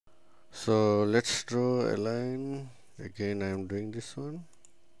So let's draw a line. Again I am doing this one,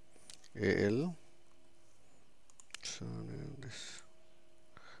 AL. So this,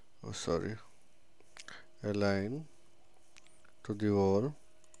 oh sorry, a line to the wall.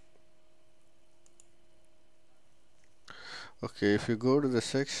 Okay, if you go to the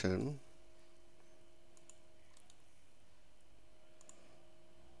section,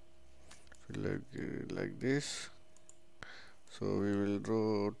 like this, so we will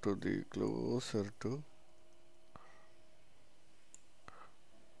draw to the closer to,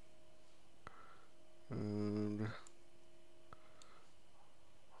 and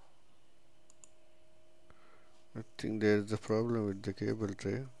I think there is a problem with the cable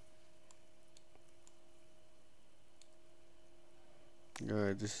tray.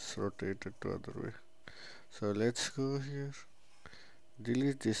 Yeah, this is rotated to other way. So let's go here,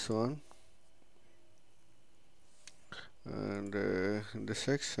 delete this one, and in the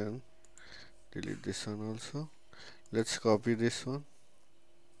section delete this one also. Let's copy this one,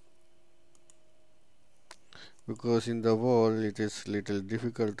 because in the wall it is little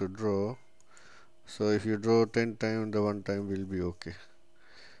difficult to draw. So if you draw 10 times, the one time will be okay.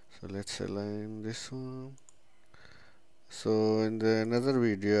 So let's align this one. So in the another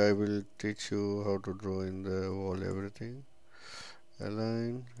video I will teach you how to draw in the wall everything.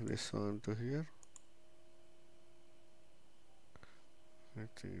 Align this one to here. I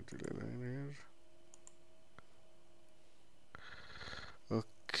think it will align here.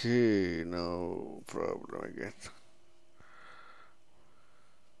 Okay, now problem again.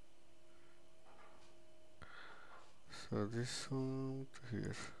 So this one to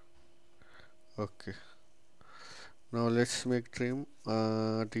here. Okay. Now let's make trim,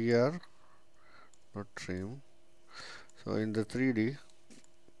 TR, not trim. So in the 3D,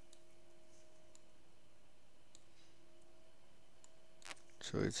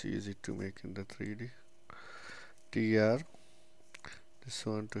 so it's easy to make in the 3D. TR, this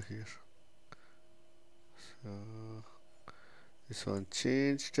one to here. So this one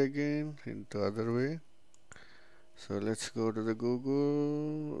changed again into other way. So let's go to the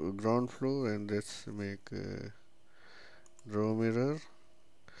Google ground floor and let's make draw mirror.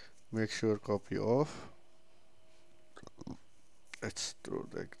 Make sure copy off. Let's draw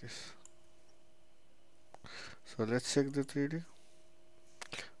like this. So let's check the 3D.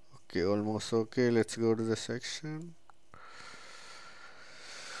 Okay, almost okay. Let's go to the section.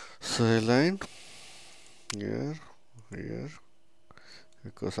 So align here, here,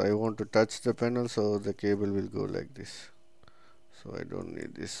 because I want to touch the panel, so the cable will go like this. So I don't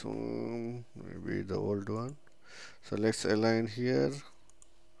need this one, maybe the old one. So let's align here.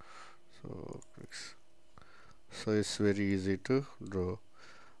 So it's very easy to draw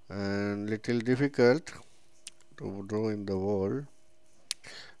and little difficult to draw in the wall.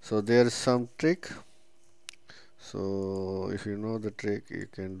 So there is some trick. So if you know the trick, you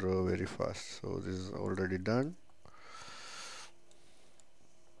can draw very fast. So this is already done.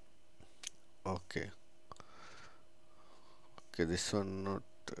 Okay. Okay, this one not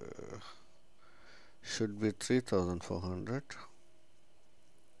should be 3400.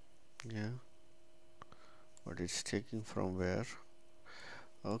 Yeah, but it's taking from where?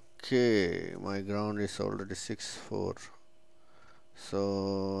 Okay, my ground is already 6.4,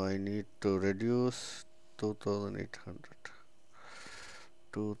 so I need to reduce 2800.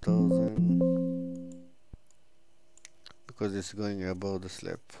 2000, because it's going above the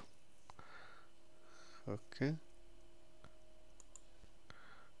slab. Okay,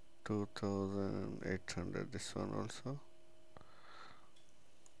 2800, this one also.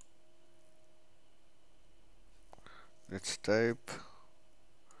 Let's type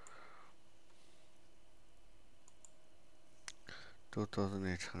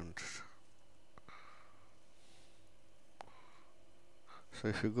 2800. So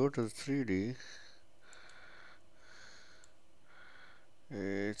if you go to the 3D,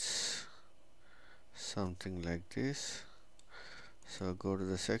 it's something like this. So go to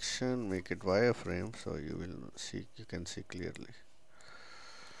the section, make it wireframe, so you will see, you can see clearly.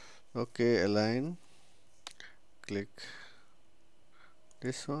 Okay, align, click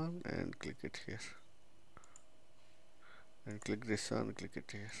this one and click it here, and click this one, click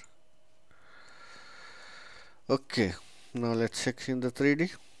it here. Okay, now let's check in the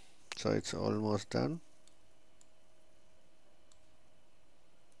 3D. So it's almost done.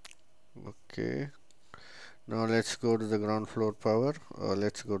 Okay, now let's go to the ground floor power.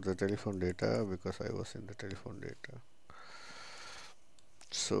 Let's go to the telephone data, because I was in the telephone data.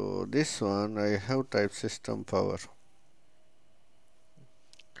 So this one I have type system power.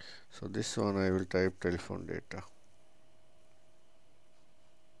 So this one I will type telephone data.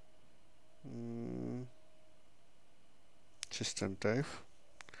 system type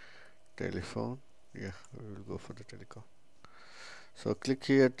telephone. Yeah, we will go for the telecom. So click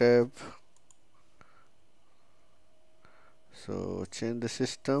here, tab. So change the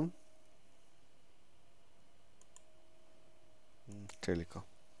system, telecom.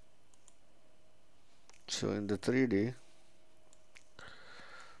 So in the 3D,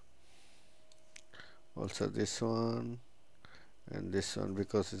 also this one and this one,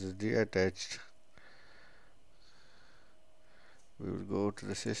 because it is detached, we will go to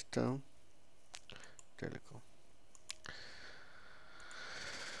the system, telecom.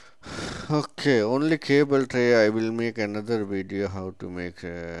 Okay, only cable tray. I will make another video how to make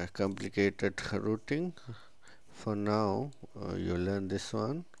complicated routing. For now, you learn this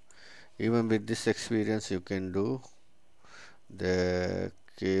one. Even with this experience, you can do the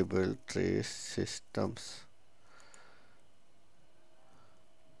cable tray systems.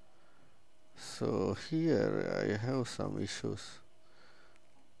 So here I have some issues.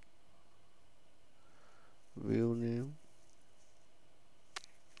 View name.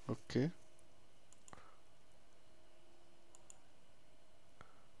 Okay.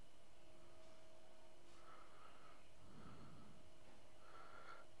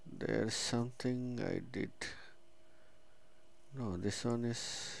 There's something I did. No, this one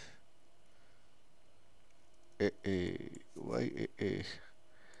is AA. Why AA?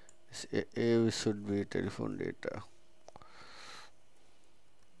 This AA should be telephone data.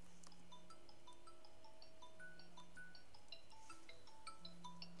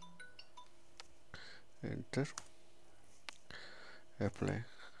 Enter. Apply.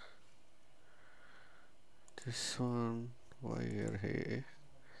 This one, why here? Hey,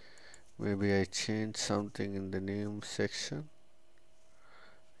 maybe I changed something in the name section.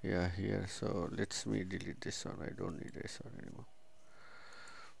 Yeah, here. So let's me delete this one. I don't need this one anymore.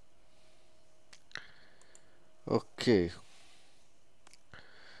 Okay.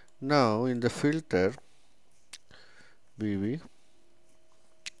 Now in the filter, BV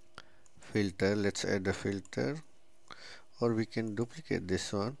filter, let's add a filter, or we can duplicate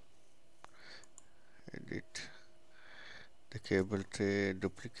this one. Edit the cable tray,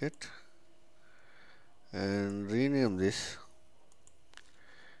 duplicate, and rename this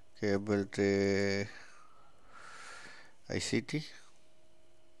cable tray ICT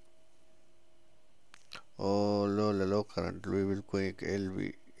or low current. We will quick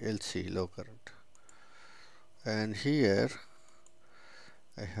LC, low current. And here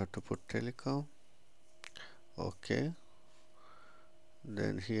I have to put telecom. Okay.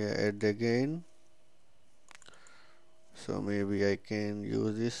 Then here add again. So maybe I can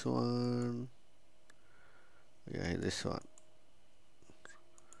use this one. Yeah, this one.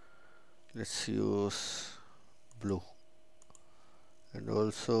 Let's use blue. And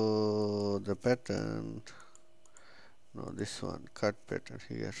also the pattern. No, this one, cut pattern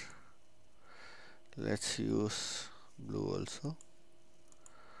here. Let's use blue also.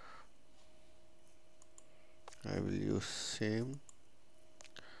 I will use same.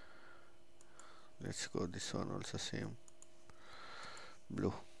 Let's go this one also same,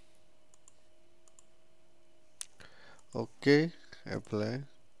 blue. Okay, apply.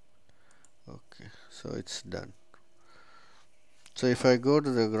 Okay, so it's done. So if I go to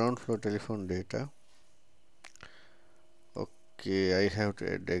the ground floor telephone data, okay, I have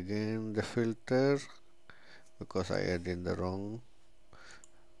to add again the filter because I add in the wrong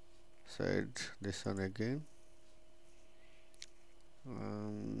side. This one again,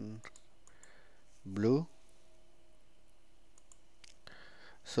 blue.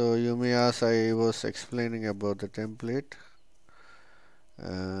 So you may ask, I was explaining about the template,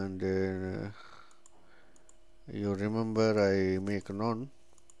 and you remember I make none.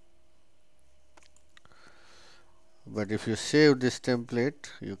 But if you save this template,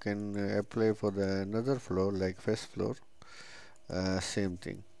 you can apply for the another floor like first floor, same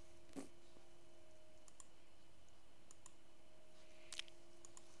thing.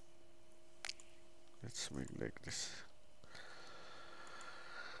 Let's make like this.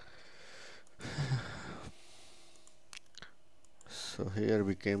 So here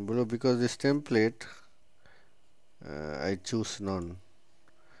became blue because this template I choose none.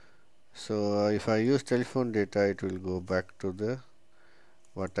 So if I use telephone data, it will go back to the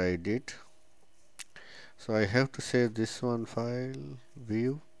what I did. So I have to save this one file,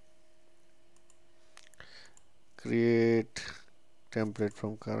 view, create template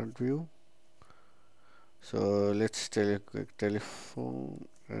from current view. So let's quick telephone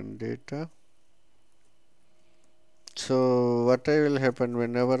and data. So what will happen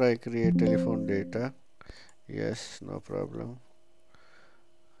whenever I create telephone data? Yes, no problem.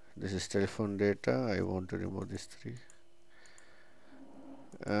 This is telephone data. I want to remove this 3.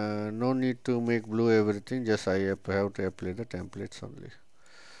 No need to make blue everything, just I have to apply the templates only.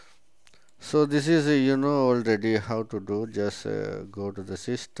 So this is you know already how to do. Just go to the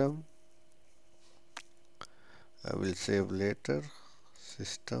system. I will save later,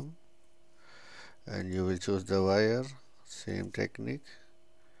 system, and you will choose the wire, same technique,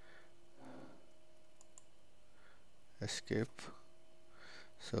 escape.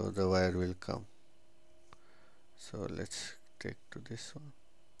 So the wire will come. So let's take to this one.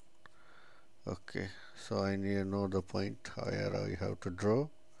 Okay, so I need to know the point where I have to draw.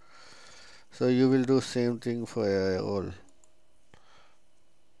 So you will do same thing for all.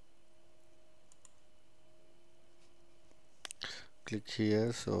 Click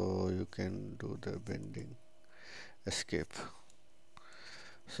here so you can do the bending, escape.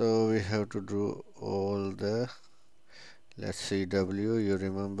 So we have to do all the, let's see, W. You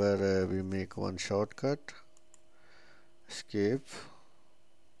remember we make one shortcut, escape.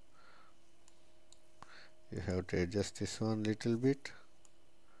 You have to adjust this one little bit.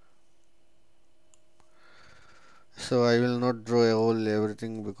 So I will not draw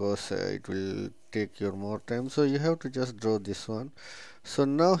everything because it will take your more time. So you have to just draw this one. So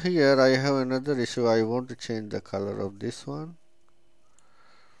now here I have another issue. I want to change the color of this one.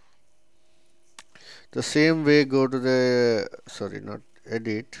 The same way, go to the, sorry, not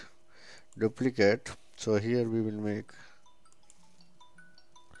edit, duplicate. So here we will make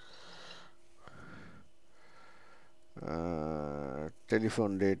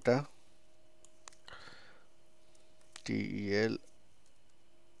telephone data, TEL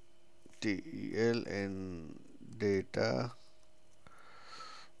and data.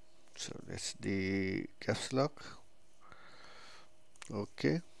 So that's the caps lock.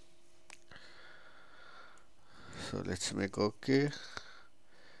 Okay. So let's make OK.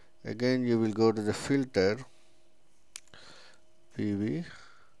 Again you will go to the filter, PV,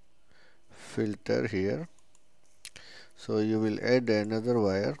 filter here. So you will add another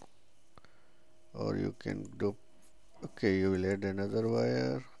wire, or you can do, okay, you will add another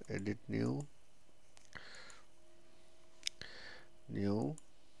wire, edit new, we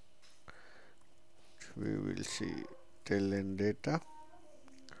will see tel and data.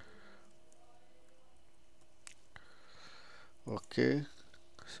 Okay,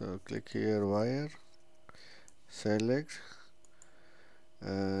 so click here, wire, select,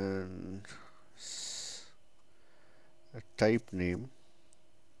 and a type name,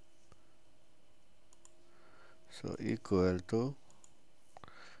 so equal to,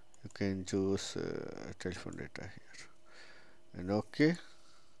 you can choose telephone data here, and OK,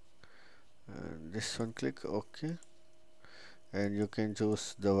 and this one click OK, and you can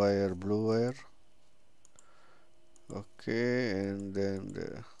choose the wire, blue wire, OK, and then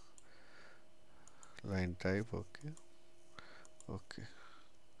the line type, OK.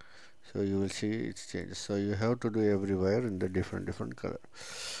 So you will see it's changes. So you have to do every wire in the different color.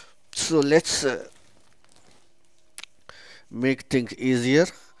 So let's make things easier.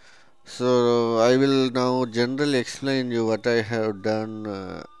 So I will now generally explain you what I have done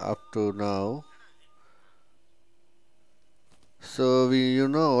up to now. So you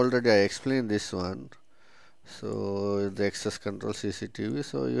know already I explained this one. So the access control CCTV.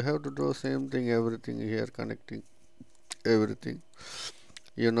 So you have to do same thing, everything here, connecting everything.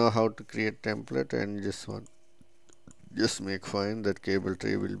 You know how to create template, and this one just make fine that cable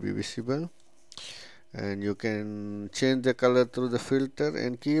tray will be visible, and you can change the color through the filter,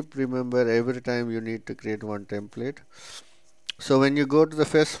 and keep remember every time you need to create one template. So when you go to the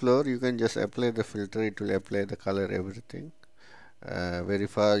first floor, you can just apply the filter, it will apply the color, everything. Very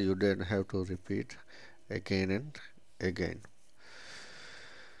far you don't have to repeat again and again.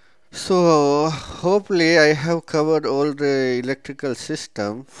 So hopefully I have covered all the electrical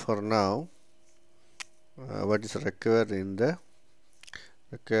system for now. What is required into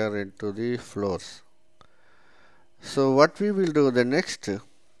the floors. So what we will do the next,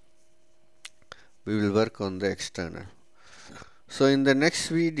 we will work on the external. So in the next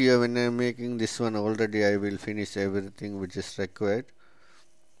video, when I am making this one, already I will finish everything which is required.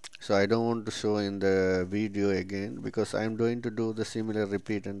 So I don't want to show in the video again, because I am going to do the similar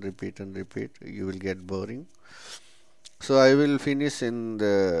repeat and repeat and repeat. You will get boring. So I will finish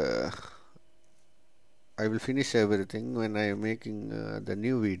everything when I am making the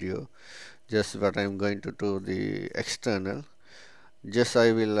new video. Just what I am going to do the external. Just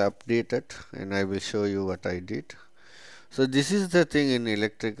I will update it and I will show you what I did. So this is the thing in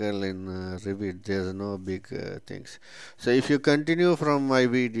electrical in Revit. There's no big things. So if you continue from my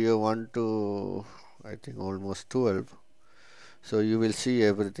video 1 to I think almost 12, so you will see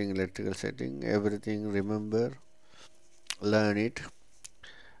everything, electrical setting, everything, remember, learn it.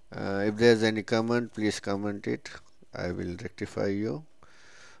 If there's any comment, please comment it. I will rectify you.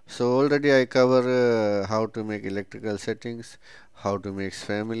 So already I cover how to make electrical settings, how to make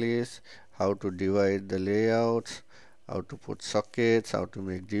families, how to divide the layouts, how to put sockets, how to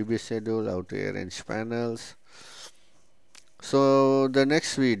make GB schedule, how to arrange panels. So the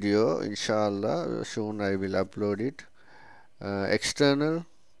next video, inshallah, soon I will upload it. External,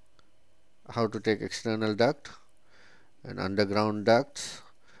 how to take external duct and underground ducts,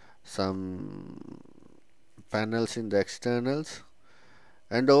 some panels in the externals,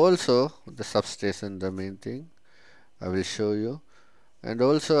 and also the substation, the main thing I will show you. And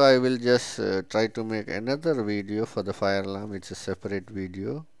also I will just try to make another video for the fire alarm. It's a separate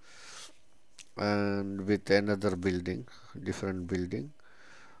video and with another building, different building.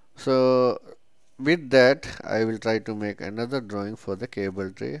 So with that I will try to make another drawing for the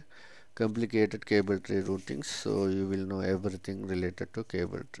cable tray, complicated cable tray routings, so you will know everything related to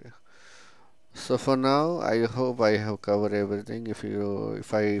cable tray. So for now, I hope I have covered everything.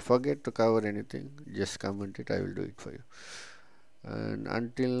 If I forget to cover anything, just comment it, I will do it for you. And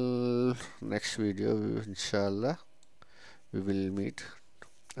until next video, inshallah, we will meet.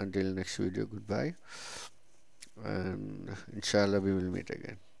 Until next video, goodbye. And inshallah, we will meet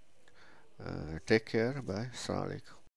again. Take care. Bye. Assalamu alaikum.